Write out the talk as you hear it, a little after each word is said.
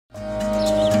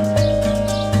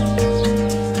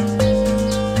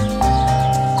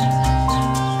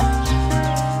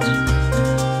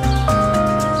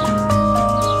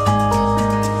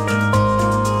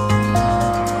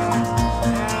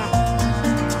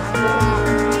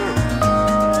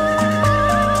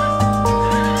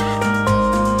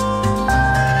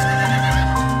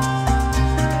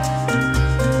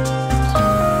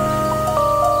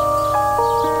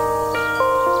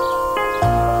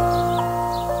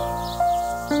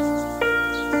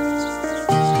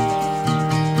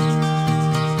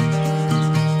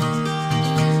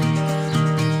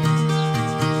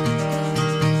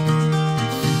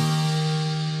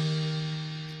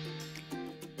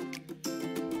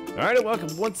All right,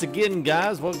 welcome once again,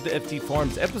 guys. Welcome to FT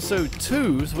Farms episode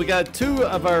 2. So we got two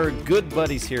of our good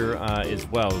buddies here as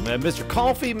well. Mr.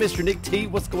 Coffee, Mr. Nick T.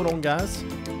 What's going on, guys?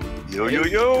 Yo, yo,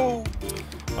 yo.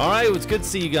 All right, it was good to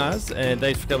see you guys, and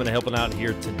thanks for coming and helping out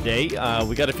here today.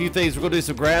 We got a few things. We're going to do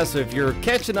some grass, so if you're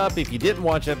catching up, if you didn't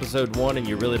watch episode 1 and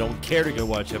you really don't care to go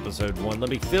watch episode 1, let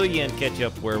me fill you in, catch you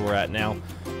up where we're at now.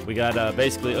 We got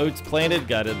basically oats planted,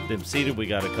 got them seeded. We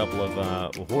got a couple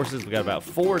of horses. We got about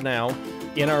 4 now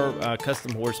in our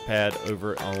custom horse pad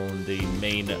over on the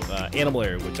main animal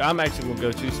area, which I'm actually going to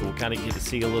go to, so we'll kind of get to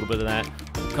see a little bit of that.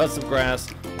 Custom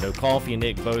grass. Coffee and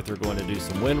Nick both are going to do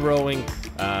some windrowing.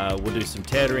 We'll do some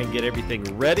tethering, get everything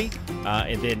ready,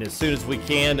 and then as soon as we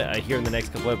can, here in the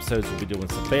next couple episodes, we'll be doing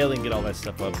some baling, get all that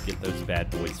stuff up, get those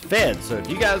bad boys fed. So if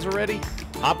you guys are ready,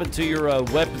 hop into your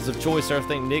weapons of choice. I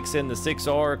think Nick's in the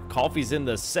 6R, Coffee's in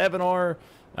the 7R.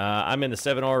 I'm in the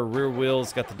 7R rear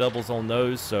wheels, got the doubles on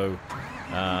those, so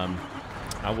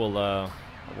I will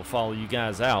follow you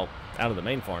guys out of the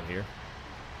main farm here.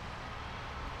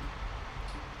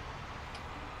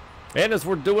 And as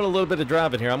we're doing a little bit of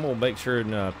driving here, I'm going to make sure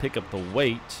and pick up the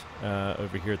weight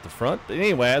over here at the front. But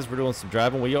anyway, as we're doing some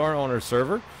driving, we are on our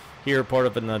server here, part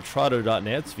of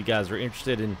Trado.net. So if you guys are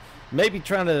interested in maybe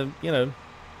trying to,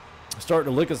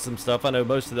 starting to look at some stuff, I know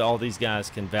most of all these guys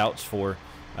can vouch for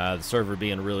the server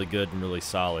being really good and really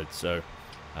solid. So,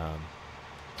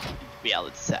 yeah,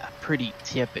 it's pretty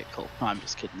typical. No, I'm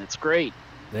just kidding. It's great.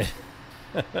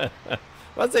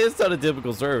 I'd say it's not a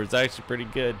typical server. It's actually pretty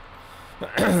good.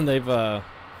 They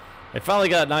finally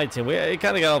got 19. It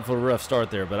kind of got off a rough start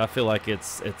there, but I feel like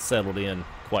it's settled in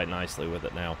quite nicely with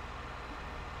it now.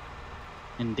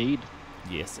 Indeed.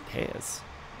 Yes, it has.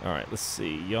 All right, let's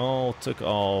see. Y'all took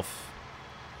off.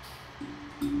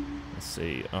 Let's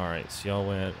see. All right, so y'all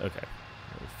went. Okay,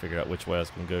 figured out which way I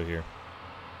was gonna go here.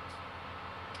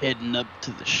 Heading up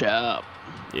to the shop.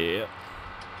 Yeah.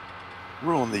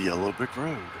 We're on the yellow brick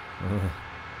road.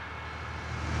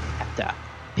 Have to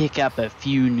pick up a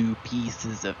few new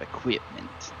pieces of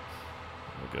equipment.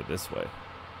 We'll go this way.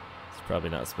 It's probably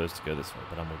not supposed to go this way,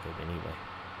 but I'm gonna go anyway.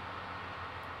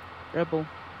 Rebel.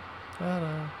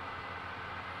 Ta-da.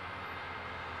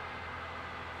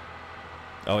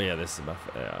 Oh yeah, this is my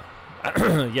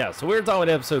yeah. So we were talking about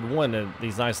episode 1 and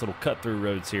these nice little cut-through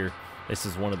roads here. This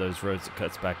is one of those roads that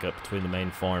cuts back up between the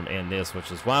main farm and this,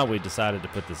 which is why we decided to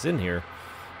put this in here,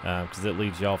 because it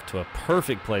leads you off to a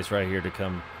perfect place right here to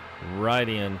come right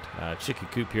in. Chicken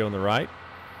coop here on the right,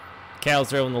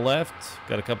 cows there on the left.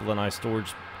 Got a couple of nice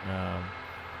storage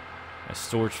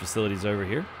facilities over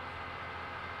here.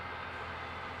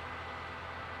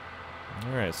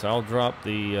 All right, so I'll drop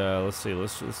the let's see,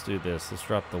 let's do this. Let's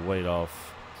drop the weight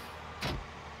off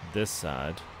this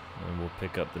side, and we'll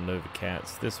pick up the Nova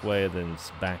Cats this way, and then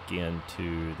back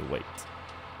into the weight.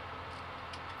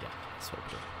 Yeah, that's what we're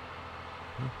doing.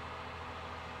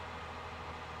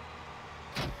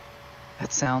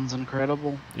 That sounds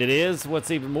incredible. It is. What's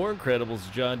even more incredible is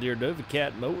John Deere Nova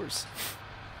Cat mowers.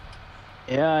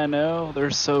 Yeah, I know.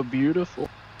 They're so beautiful.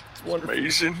 It's wonderful.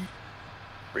 Amazing.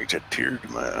 Brings a tear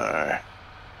to my eye.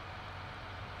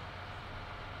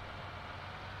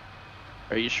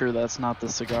 Are you sure that's not the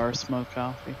cigar smoke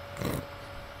coffee?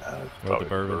 Or the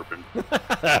bourbon.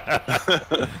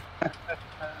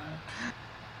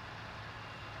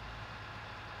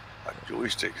 My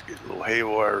joystick's getting a little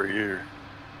haywire here.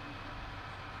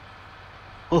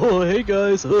 Oh, hey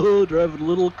guys. Oh, driving a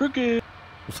little crooked.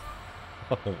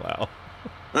 Oh, wow.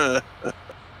 There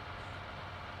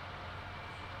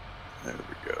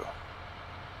we go.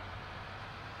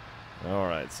 All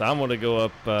right, so I'm going to go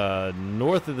up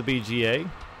north of the BGA.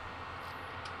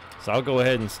 So I'll go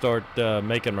ahead and start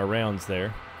making my rounds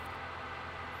there.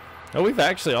 Oh, we've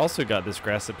actually also got this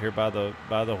grass up here by the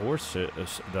horse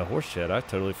shed. I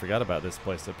totally forgot about this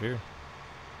place up here.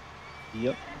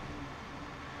 Yep.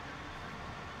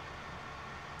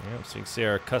 Yeah, so you can see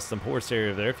our custom horse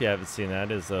area there. If you haven't seen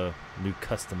that, is a new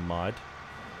custom mod.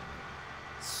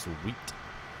 Sweet.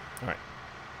 All right.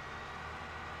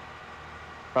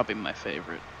 Probably my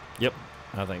favorite. Yep,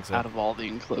 I think so. Out of all the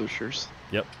enclosures.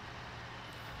 Yep.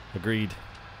 Agreed.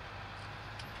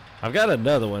 I've got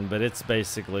another one, but it's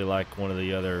basically like one of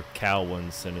the other cow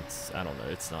ones, and I don't know,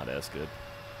 it's not as good,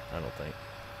 I don't think.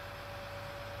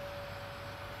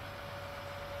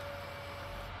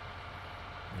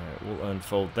 Alright, we'll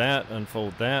unfold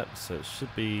that, so it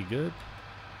should be good.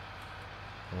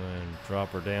 And drop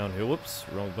her down here. Whoops,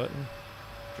 wrong button.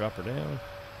 Drop her down.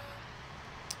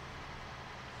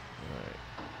 Alright.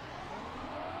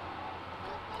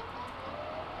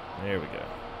 There we go.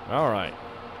 Alright.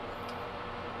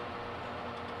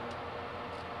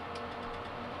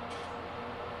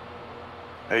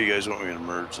 How you guys want me to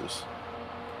merge this?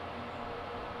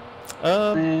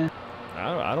 I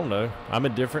don't know. I'm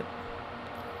indifferent.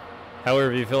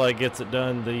 However you feel like gets it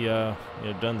done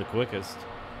done the quickest.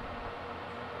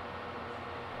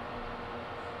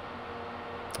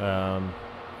 I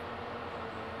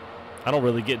don't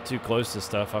really get too close to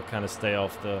stuff. I'll kind of stay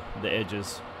off the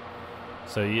edges.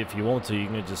 So if you want to, you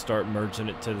can just start merging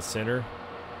it to the center.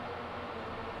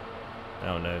 I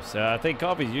don't know. So I think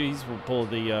Coffee G's will pull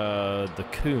the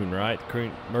Coon, right?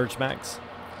 Coon Merge Max.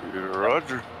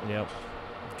 Roger. Yep.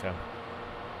 Okay.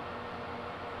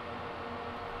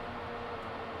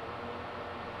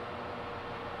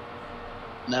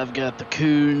 And I've got the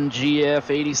Coon GF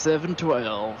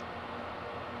 8712.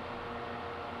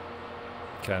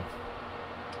 Okay.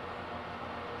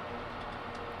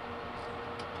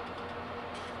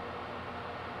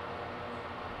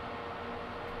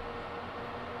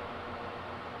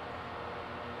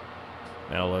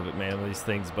 Man, I love it, man. These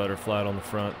things butterflied on the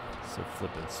front. So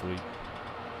flippin' sweet.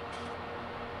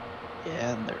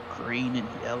 Yeah, and they're green and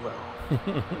yellow.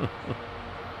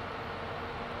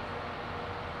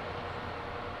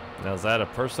 Now, is that a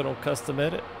personal custom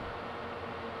edit?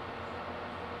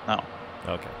 No.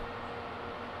 Okay.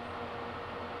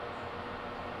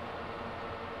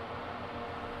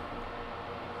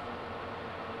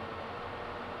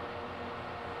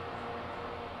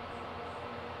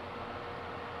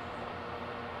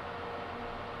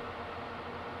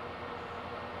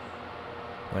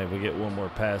 Maybe we get one more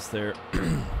pass there.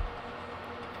 I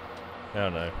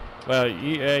don't know. Well,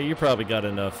 you probably got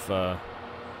enough. About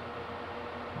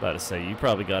to say, you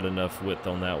probably got enough width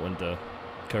on that one to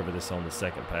cover this on the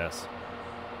second pass.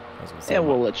 I was gonna say, Yeah,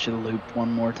 we'll let you loop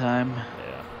one more time.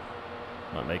 Yeah.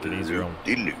 Might make it easier on.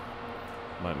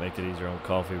 Might make it easier on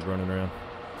Coffee running around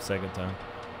second time.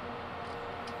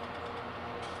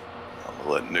 I'm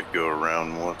letting it go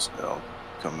around once now. I'll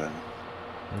come in.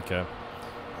 Okay.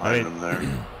 Find them there.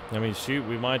 I mean, shoot,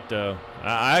 we might.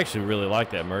 I actually really like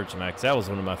that Merge Max. That was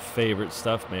one of my favorite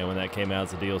stuff, man, when that came out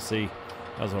as a DLC.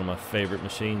 That was one of my favorite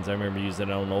machines. I remember using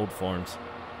it on old farms.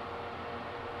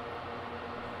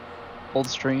 Old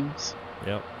streams.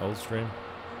 Yep, old stream.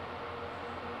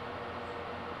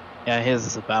 Yeah, his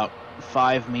is about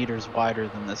 5 meters wider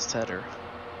than this tedder.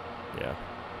 Yeah.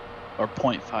 Or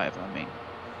 0.5, I mean.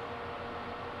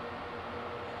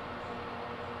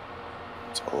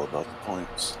 It's all about the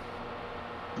points.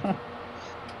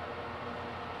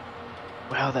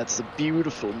 Wow, that's a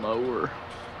beautiful mower.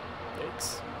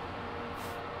 Thanks.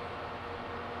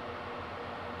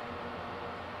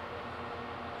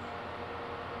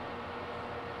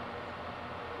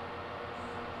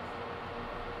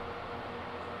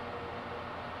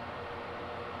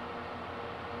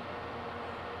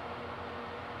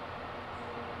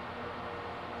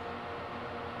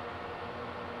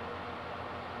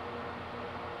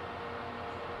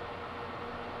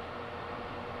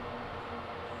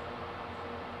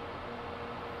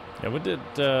 Yeah, we did,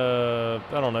 I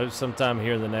don't know, sometime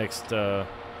here in the next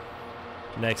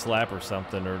lap or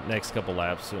something, or next couple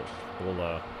laps,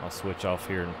 I'll switch off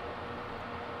here and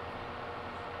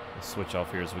switch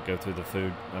off here as we go through the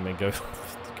food. I mean, go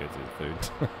through the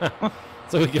food.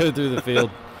 So we go through the field.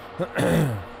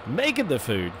 Making the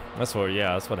food. That's what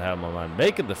I have in my mind.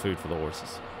 Making the food for the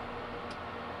horses.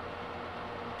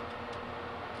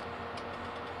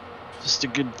 Just a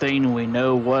good thing we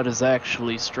know what is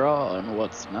actually straw and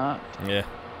what's not. Yeah.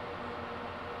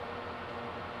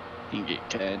 You can get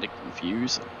kind of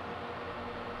confusing.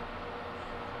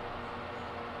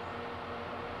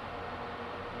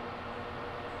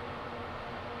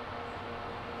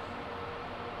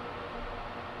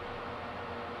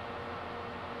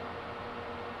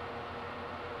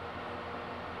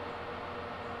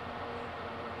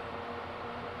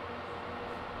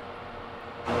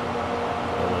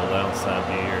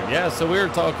 Yeah, so we were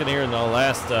talking here in the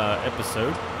last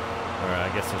episode, or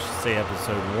I guess I should say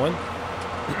episode 1.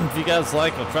 If you guys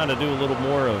like, I'm trying to do a little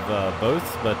more of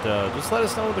both, but just let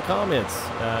us know in the comments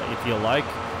if you like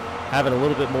having a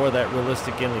little bit more of that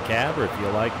realistic in the cab, or if you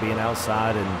like being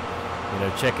outside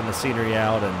and checking the scenery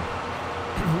out, and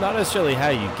not necessarily how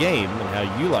you game and how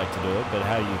you like to do it, but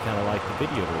how you kind of like the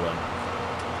video to run.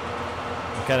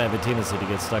 I kind of have a tendency to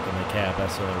get stuck in the cab.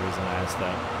 That's the only reason I asked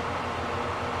that.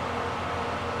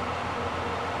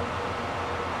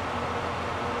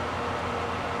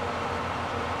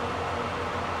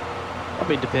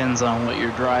 Probably depends on what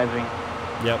you're driving.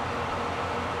 Yep.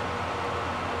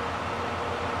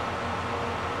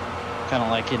 Kind of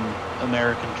like in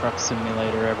American Truck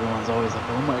Simulator, everyone's always like,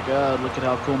 oh my god, look at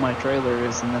how cool my trailer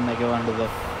is, and then they go under the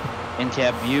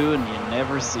in-cab view and you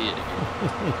never see it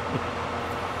again.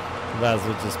 Might as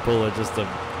well just pull an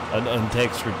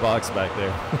untextured box back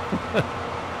there.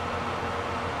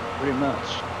 Pretty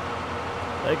much.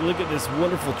 Like, look at this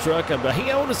wonderful truck. Hey,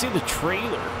 I want to see the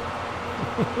trailer.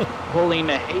 Pulling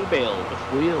a hay bale with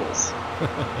wheels.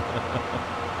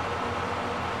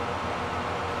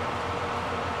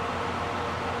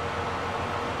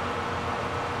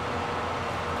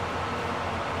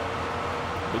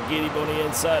 Spaghetti on the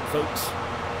inside, folks.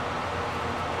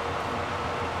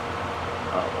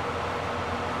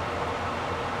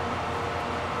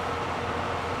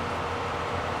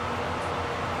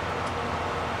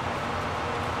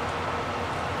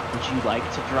 Would you like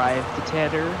to drive the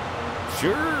Tedder?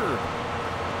 Sure.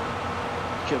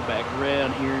 Come back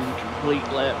around here and complete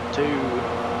lap 2.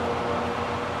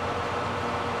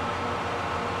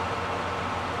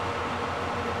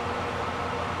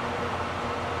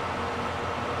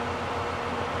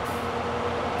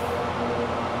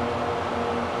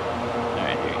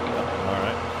 Alright, here you go.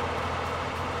 Alright.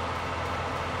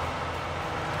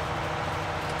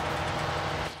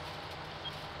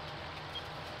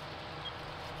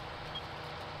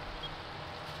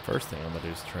 First thing I'm going to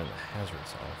do is turn the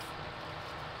hazards off.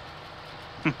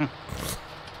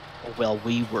 Well,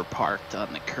 we were parked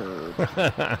on the curb.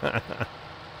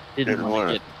 Didn't Didn't want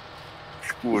wanna- to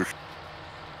get... Whoosh.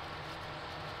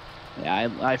 Yeah,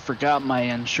 I forgot my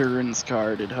insurance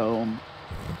card at home.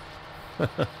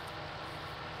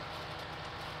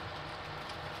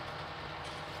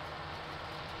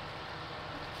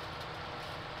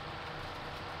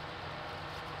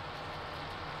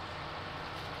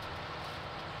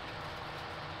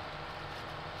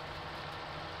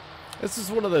 This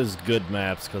is one of those good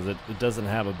maps because it doesn't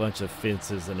have a bunch of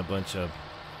fences and a bunch of...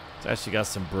 It's actually got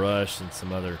some brush and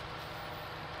some other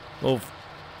little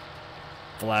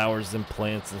flowers and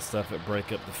plants and stuff that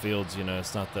break up the fields. You know,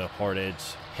 it's not the hard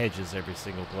edge hedges every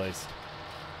single place.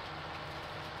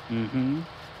 Mm-hmm.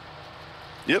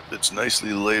 Yep, it's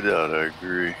nicely laid out. I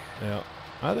agree. Yeah,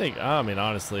 I mean,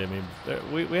 honestly, I mean,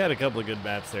 we had a couple of good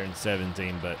maps there in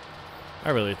 17, but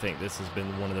I really think this has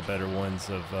been one of the better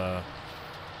ones of the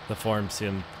farm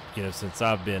sim, you know, since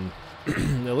I've been,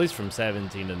 at least from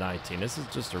 17 to 19. This is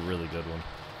just a really good one.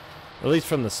 At least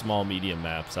from the small, medium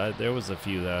maps. There was a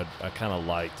few that I kind of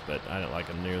liked, but I didn't like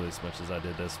them nearly as much as I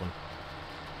did this one.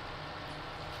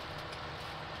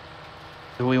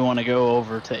 Do we want to go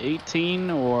over to 18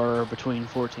 or between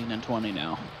 14 and 20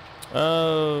 now?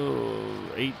 Oh,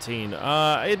 18.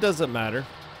 It doesn't matter.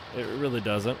 It really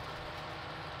doesn't.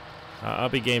 I'll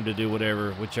be game to do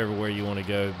whichever way you want to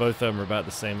go. Both of them are about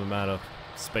the same amount of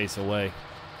space away.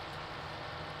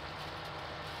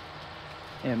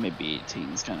 Yeah, maybe 18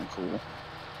 is kind of cool.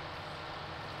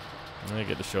 I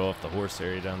get to show off the horse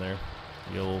area down there.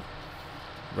 You'll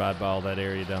ride by all that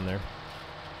area down there.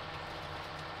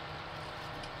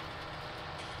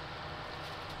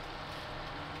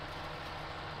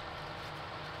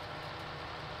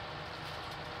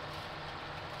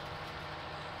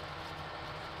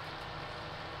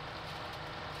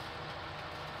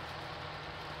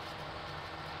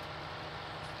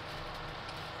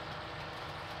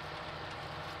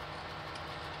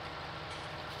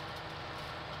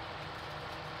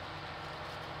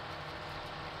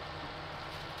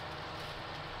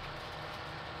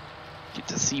 Get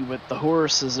to see what the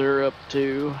horses are up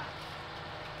to.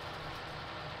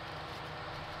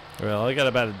 Well, I got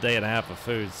about a day and a half of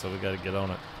food, so we got to get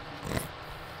on it.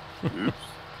 Oops.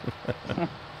 They're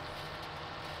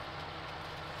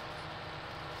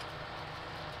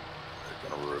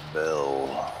gonna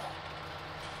rebel.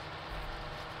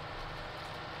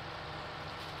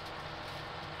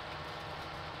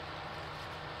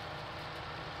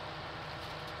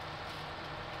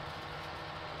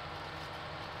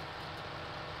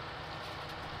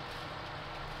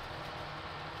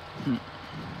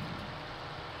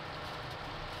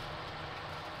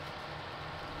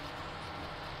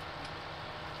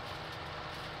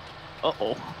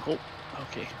 Uh-oh. Oh,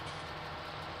 okay.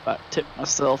 About to tip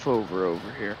myself over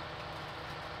here.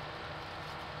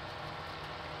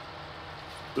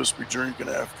 Supposed to be drinking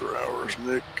after hours,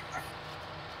 Nick.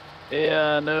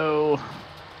 Yeah, no.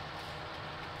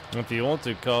 If you want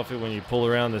to, Coffee, when you pull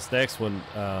around this next one,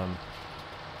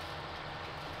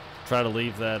 try to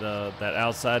leave that that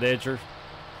outside edger.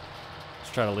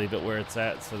 Just try to leave it where it's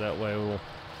at, so that way we'll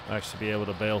actually be able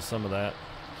to bail some of that.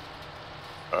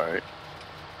 All right.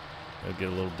 It'll get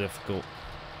a little difficult.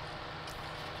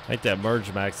 I think that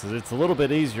merge max it's a little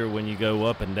bit easier when you go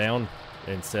up and down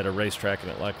instead of racetracking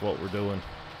it like what we're doing.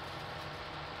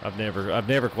 I've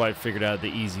never quite figured out the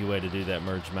easy way to do that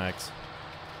merge max.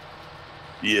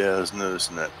 Yeah, I was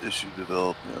noticing that issue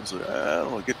developing. I was like, I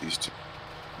don't want to get these two.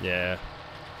 Yeah.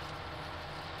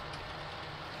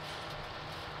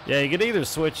 Yeah, you could either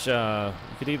switch. You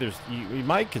could either you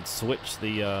might could switch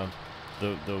the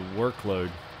workload,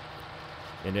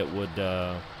 and it would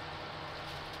that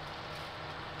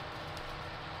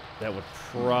would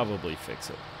probably fix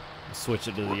it. Switch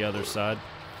it to the other side,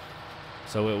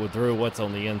 so it would throw what's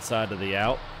on the inside of the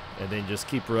out, and then just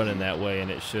keep running that way, and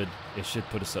it should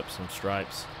put us up some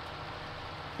stripes.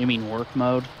 You mean work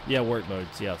mode? Yeah, work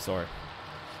modes. Yeah, sorry.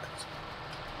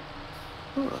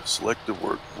 Select the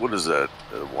work. What is that?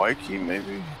 A Y key,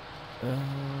 maybe?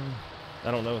 I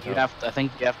don't know. You have to, I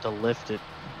think you have to lift it.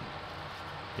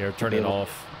 Yeah, turn it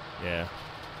off. Yeah.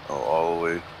 Oh, all the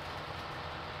way.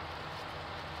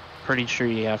 Pretty sure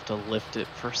you have to lift it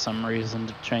for some reason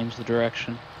to change the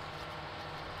direction.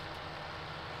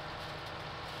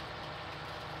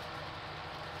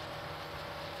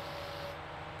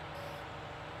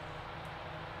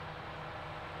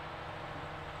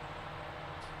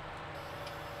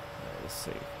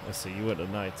 Let's see. You went to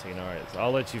 19. All right. So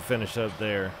I'll let you finish up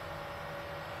there.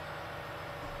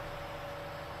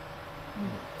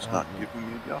 It's not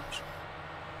giving me the option.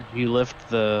 Did you lift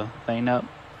the thing up?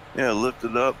 Yeah, I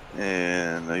lifted it up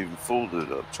and I even folded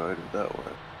it up. Tried it that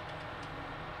way.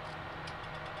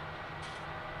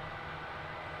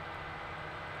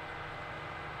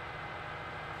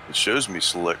 It shows me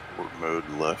select work mode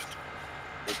left.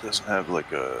 It doesn't have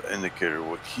like a indicator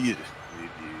what key you need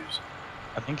to use.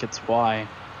 I think it's Y.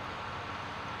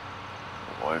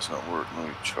 Why it's not working? Let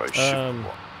me try shift.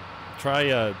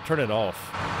 Try turn it off.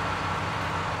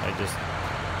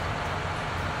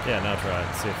 Now try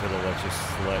it. See if it'll let you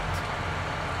select.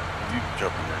 You can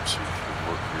jump in there and see if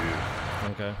it'll work for you.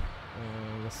 Okay.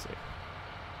 Let's see.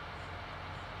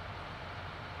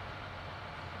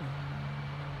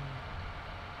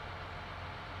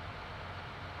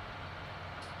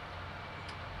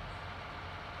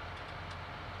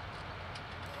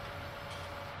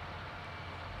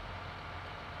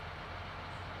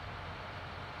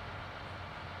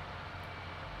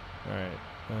 All right.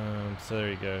 So there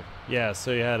you go. Yeah,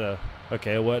 so you had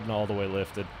okay, it wasn't all the way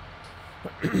lifted.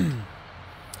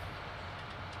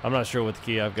 I'm not sure what the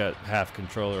key. I've got half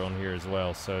controller on here as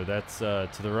well. So that's to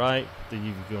the right. Then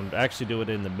you can actually do it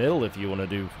in the middle if you want to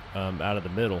do out of the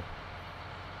middle.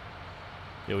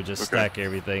 It would just stack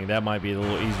everything. That might be a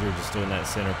little easier just doing that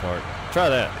center part. Try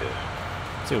that.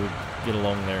 Yeah. See if we get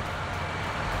along there.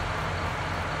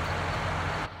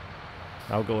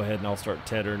 I'll go ahead and I'll start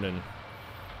tethering, and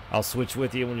I'll switch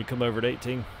with you when you come over to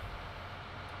 18.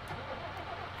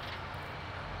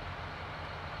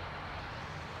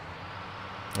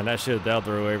 And that'll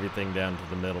throw everything down to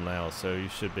the middle now, so you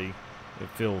should be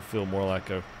feel more like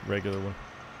a regular one.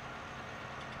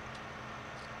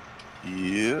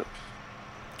 Yep.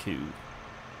 Cool.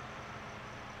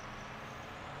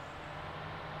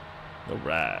 All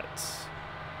right.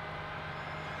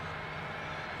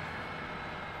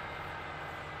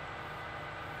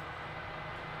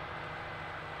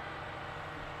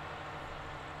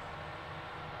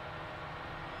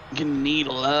 Gonna need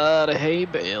a lot of hay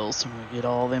bales when we get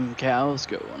all them cows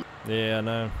going. Yeah, I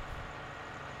know.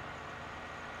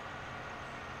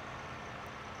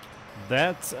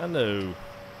 That's a no.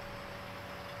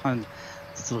 I'm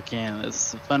still can't.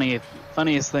 It's the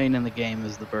funniest thing in the game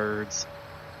is the birds.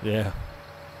 Yeah.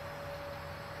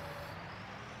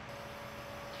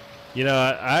 You know,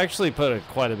 I actually put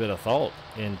quite a bit of thought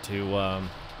into. I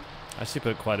actually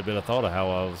put quite a bit of thought of how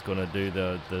I was going to do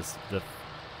the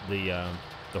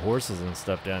horses and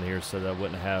stuff down here, so that I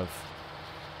wouldn't have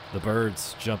the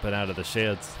birds jumping out of the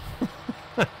sheds,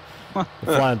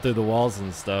 flying through the walls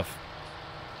and stuff.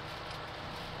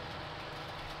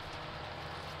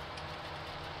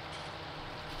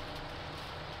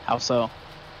 How so?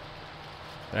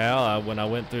 Well, when I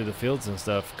went through the fields and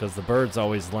stuff, because the birds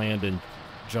always land and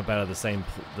jump out of the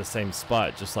same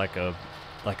spot, just like a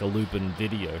looping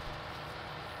video.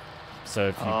 So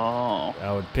if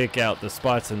I would pick out the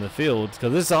spots in the fields,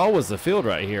 because this is always the field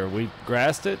right here. We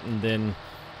grassed it, and then,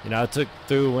 I went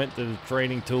through the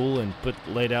training tool and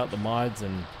laid out the mods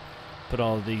and put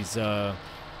all of these,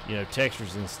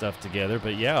 textures and stuff together.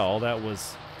 But yeah, all that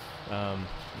was,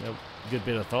 good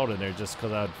bit of thought in there, just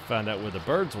because I'd find out where the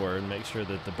birds were and make sure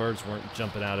that the birds weren't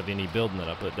jumping out of any building that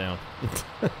I put down.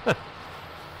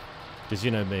 Because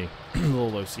you know me, a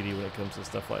little OCD when it comes to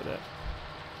stuff like that.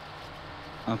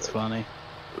 That's funny.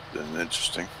 But then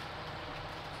interesting.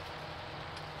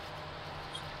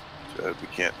 So we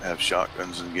can't have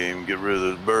shotguns in the game. Get rid of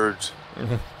those birds.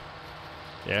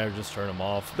 Yeah, or just turn them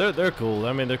off. They're cool.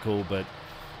 I mean, they're cool, but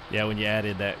yeah, when you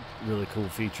added that really cool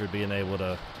feature, being able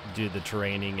to do the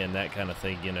training and that kind of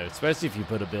thing, especially if you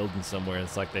put a building somewhere,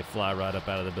 it's like they fly right up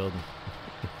out of the building.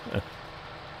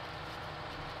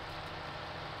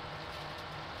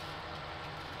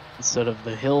 Instead of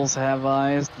the hills have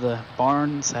eyes, the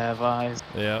barns have eyes.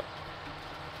 Yeah.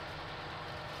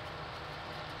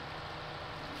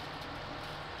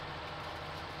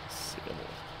 See, I'm gonna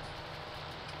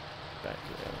back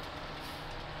it out.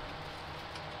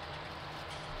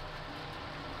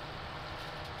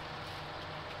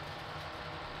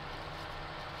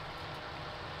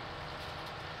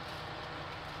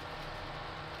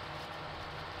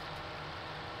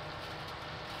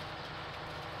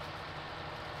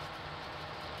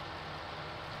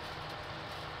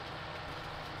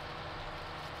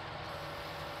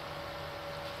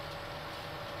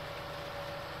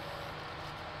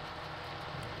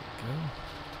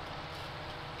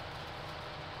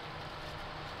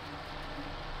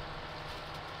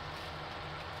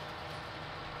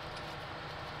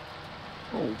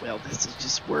 Oh, well, this is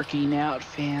just working out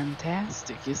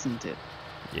fantastic, isn't it?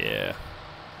 Yeah.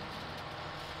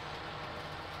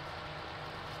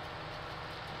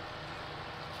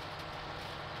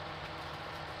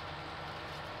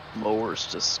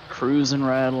 Mower's just cruising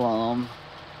right along.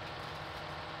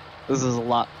 This is a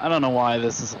lot. I don't know why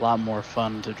this is a lot more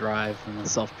fun to drive than the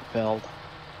self-propelled.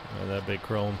 Oh, that big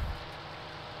chrome.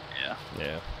 Yeah.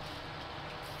 Yeah.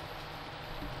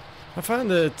 I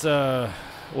find that,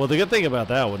 well, the good thing about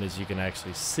that one is you can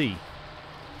actually see.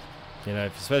 You know,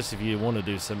 especially if you want to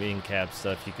do some in-cab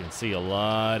stuff, you can see a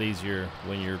lot easier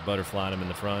when you're butterflying them in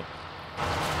the front.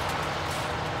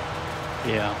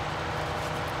 Yeah.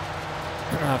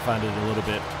 I find it a little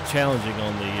bit challenging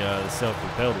on the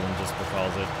self-propelled one just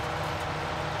because it,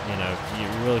 you know, you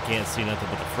really can't see nothing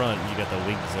but the front. You got the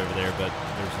wings over there, but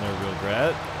there's no real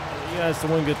grab. Yeah, it's the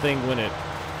one good thing when it,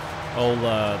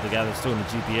 the guy that's doing the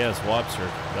GPS, Wapser,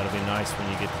 that'll be nice when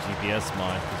you get the GPS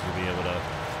mod because you'll be able to,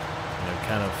 you know,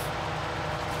 kind of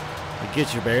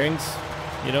get your bearings,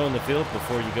 you know, in the field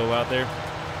before you go out there.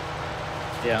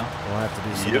 Yeah. You won't have to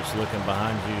do so much looking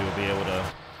behind you. You'll be able to,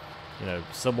 you know,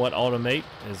 somewhat automate,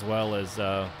 as well as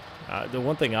the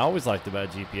one thing I always liked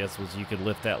about GPS was you could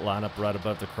lift that line up right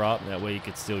above the crop, and that way you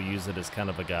could still use it as kind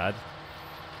of a guide.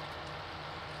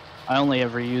 I only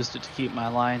ever used it to keep my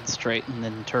line straight and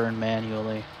then turn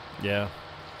manually. Yeah.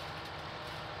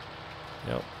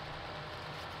 Yep.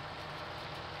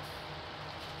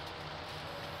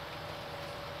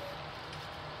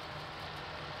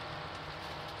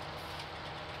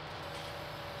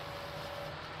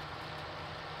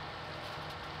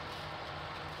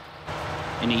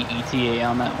 Any ETA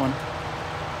on that one?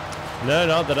 No,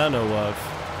 not that I know of.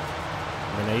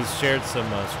 I mean, he's shared some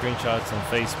screenshots on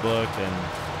Facebook, and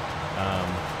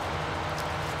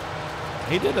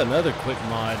he did another quick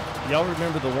mod. Y'all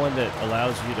remember the one that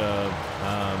allows you to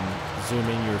zoom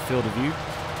in your field of view?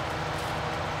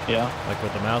 Yeah. Like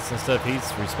with the mouse and stuff?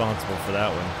 He's responsible for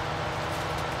that one.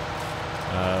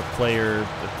 Player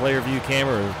view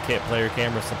camera or player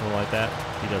camera, something like that.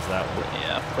 He does that one.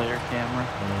 Yeah, player camera.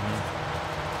 Mm-hmm.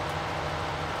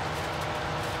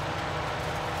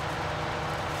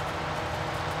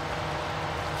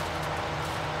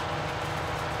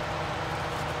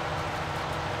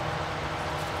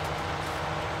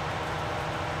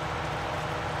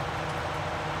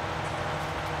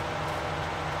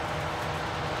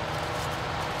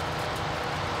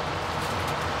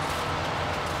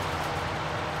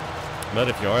 But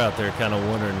if you are out there kind of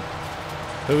wondering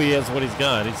who he is, what he's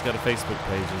got a Facebook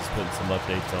page he's putting some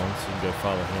updates on, so you can go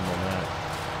follow him on that.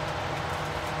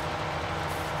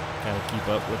 Kind of keep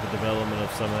up with the development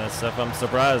of some of that stuff. I'm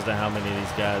surprised at how many of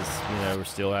these guys, you know, are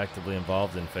still actively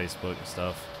involved in Facebook and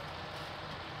stuff.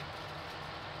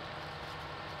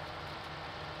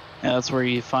 Yeah, that's where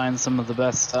you find some of the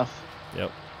best stuff.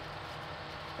 Yep.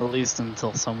 At least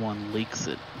until someone leaks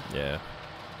it. Yeah.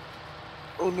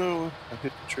 Oh no, I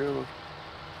hit the trailer.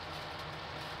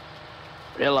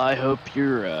 Well, I hope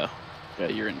you're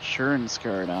got your insurance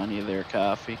card on you there,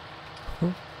 Coffee.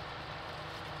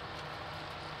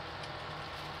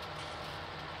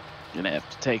 Gonna have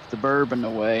to take the bourbon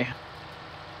away.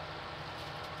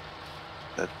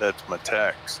 That's my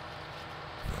tax.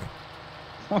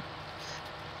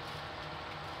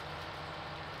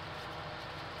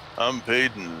 I'm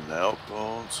paid in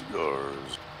alcohol and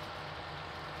cigars.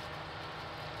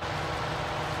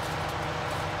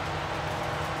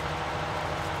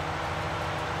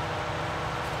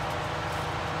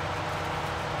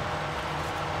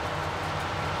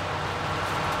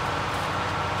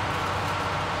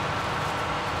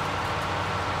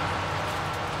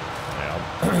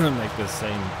 Make this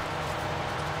same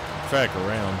track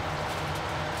around.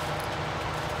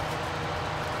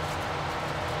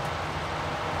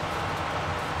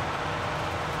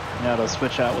 Now to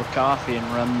switch out with Coffee and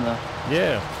run the.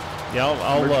 Yeah,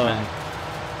 I'll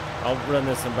I'll run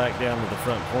this one back down to the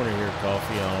front corner here,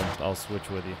 Coffee. I'll switch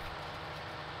with you.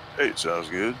 Hey, sounds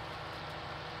good.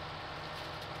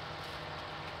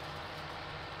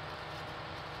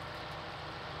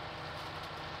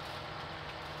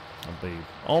 I'll be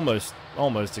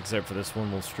almost, except for this one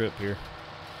little strip here.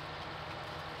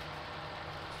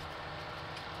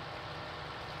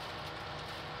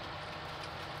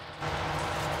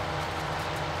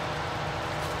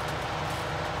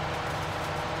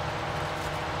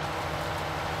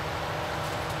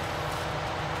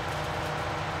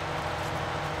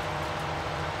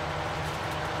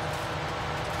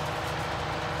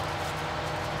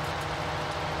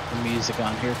 The music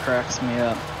on here cracks me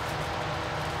up.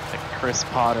 Like Chris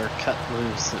Potter, Cut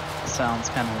Loose. It sounds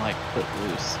kind of like Put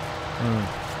Loose.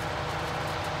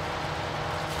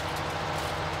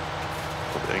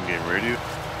 With the in-game radio.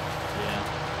 Yeah.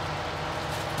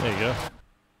 There you go.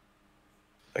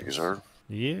 Thank you, sir.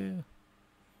 Yeah.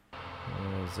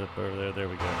 Zip over there. There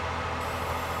we go.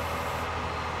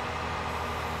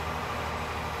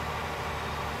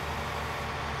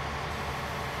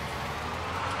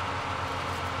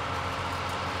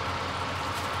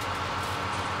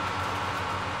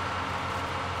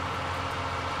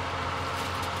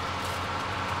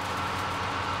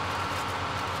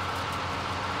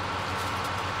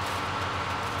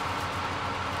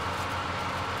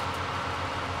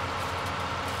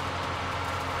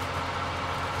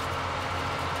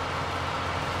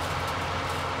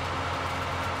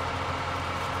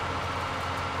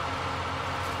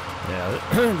 Yeah,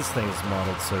 this thing is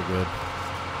modeled so good.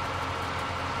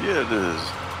 Yeah, it is.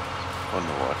 Fun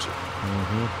to watch it.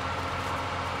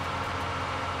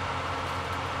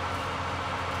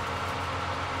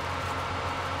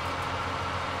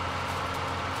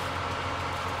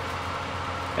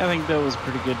 I think that was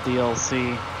pretty good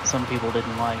DLC. Some people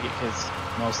didn't like it because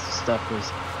most of the stuff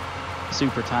was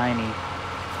super tiny.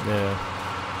 Yeah.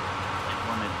 They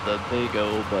wanted the big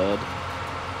old bud.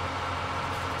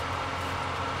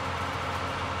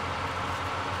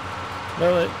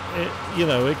 Well,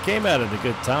 it came out at a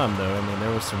good time, though. I mean,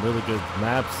 there were some really good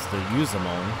maps to use them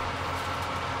on,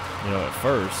 at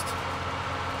first.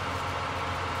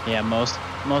 Yeah, most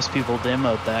people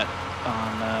demoed that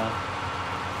on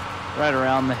right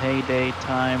around the heyday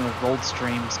time of old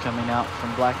streams coming out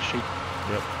from Black Sheep.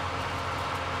 Yep.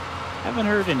 Haven't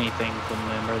heard anything from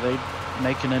them. Are they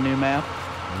making a new map?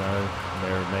 No,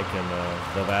 they're making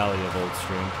the Valley of Old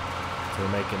Stream. So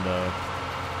they're making the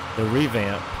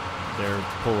revamp. They're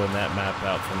pulling that map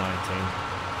out for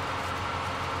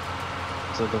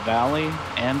 19. So the Valley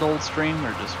and Old Stream,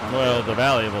 or just one? Well, the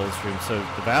Valley of Old Stream. So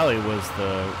the Valley was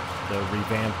the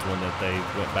revamped one that they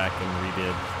went back and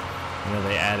redid.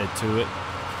 They added to it.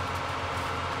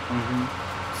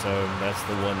 So that's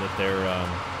the one that they're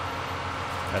going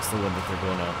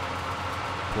to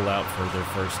pull out for their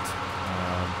first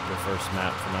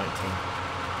map for 19.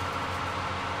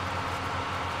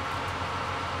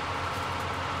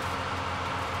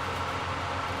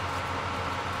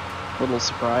 Little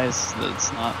surprised that it's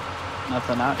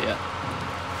nothing out yet.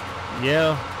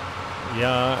 Yeah,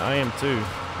 I am too.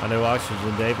 I know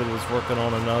Oxygen David was working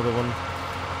on another one.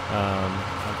 I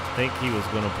think he was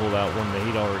going to pull out one that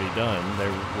he'd already done. They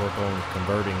work on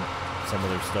converting some of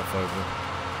their stuff over.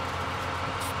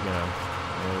 Which,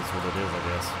 it is what it is, I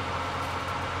guess.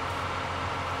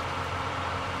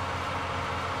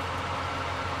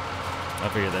 I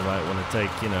figured they might want to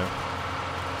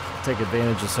take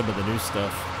advantage of some of the new stuff.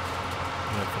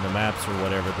 From the maps or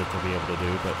whatever that they'll be able to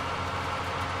do, but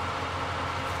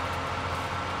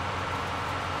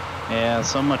yeah,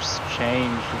 so much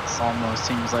changed. It almost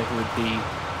seems like it would be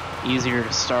easier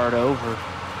to start over.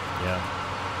 Yeah.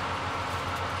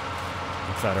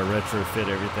 And try to retrofit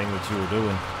everything that you were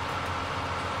doing.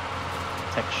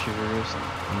 Textures and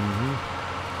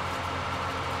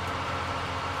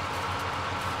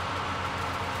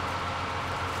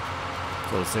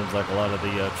So it seems like a lot of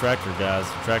the tractor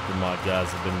mod guys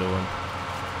have been doing.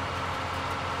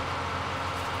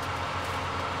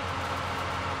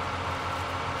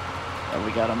 And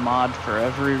we got a mod for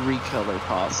every recolor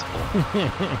possible.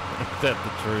 That's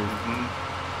the truth.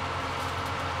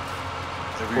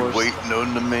 Every weight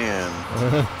known to man.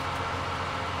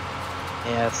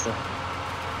 Yeah, it's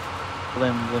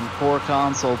them poor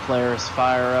console players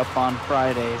fire up on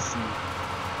Fridays and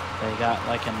they got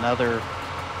like another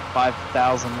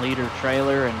 5,000 liter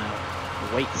trailer and a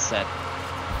weight set.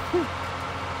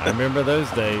 I remember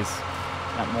those days.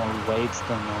 Got more weights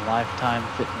than the Lifetime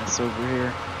Fitness over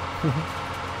here.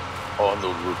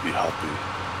 Arnold would be happy.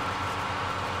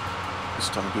 It's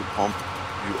time to pump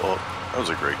you up. That was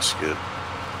a great skit.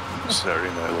 Saturday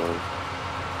Night Live.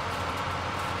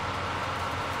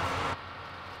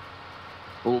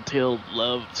 Old Hill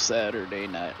loved Saturday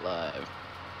Night Live.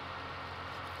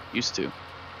 Used to.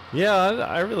 Yeah,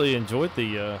 I really enjoyed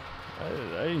the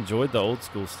I enjoyed the old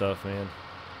school stuff, man.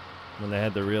 When they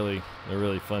had the really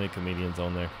funny comedians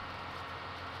on there.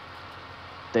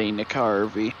 Dana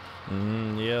Carvey.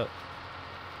 Yep.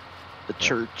 The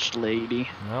church lady.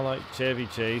 I liked Chevy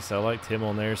Chase. I liked him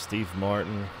on there. Steve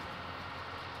Martin.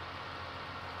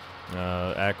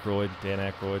 Aykroyd, Dan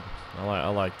Aykroyd. I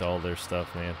liked all their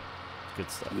stuff, man. Good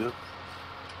stuff. Yep.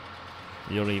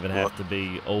 You don't even have to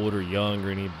be old or young or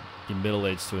any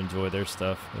middle-aged to enjoy their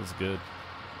stuff. It was good.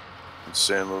 And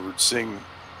Sandler would sing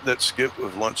that skit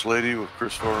with Lunch Lady with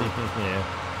Chris Farley. Yeah.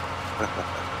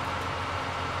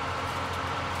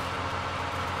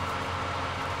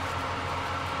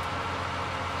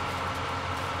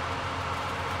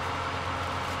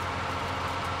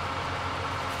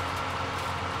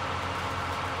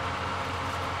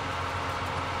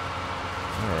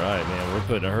 Man, we're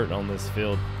putting a hurting on this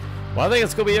field. Well, I think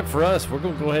it's going to be it for us. We're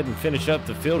going to go ahead and finish up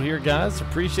the field here, guys.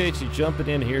 Appreciate you jumping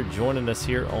in here, joining us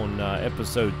here on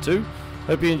episode 2.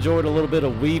 Hope you enjoyed a little bit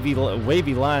of wavy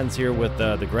lines here with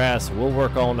the grass. We'll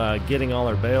work on getting all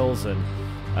our bales and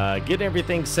getting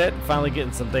everything set and finally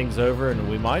getting some things over. And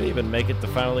we might even make it to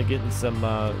finally getting some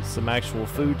actual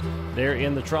food there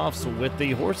in the troughs with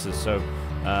the horses. So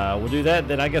we'll do that.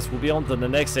 Then I guess we'll be on to the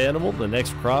next animal, the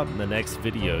next crop, and the next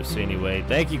video. So anyway,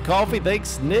 thank you, Coffee.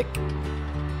 Thanks, Nick.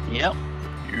 Yep.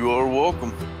 You are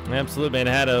welcome. Absolutely, man.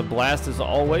 I had a blast as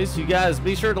always. You guys,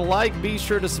 be sure to like, be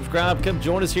sure to subscribe. Come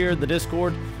join us here in the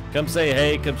Discord. Come say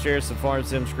hey. Come share some farm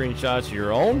sim screenshots of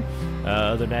your own.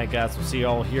 Other than that, guys, we'll see you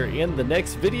all here in the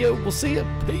next video. We'll see you.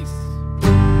 Peace.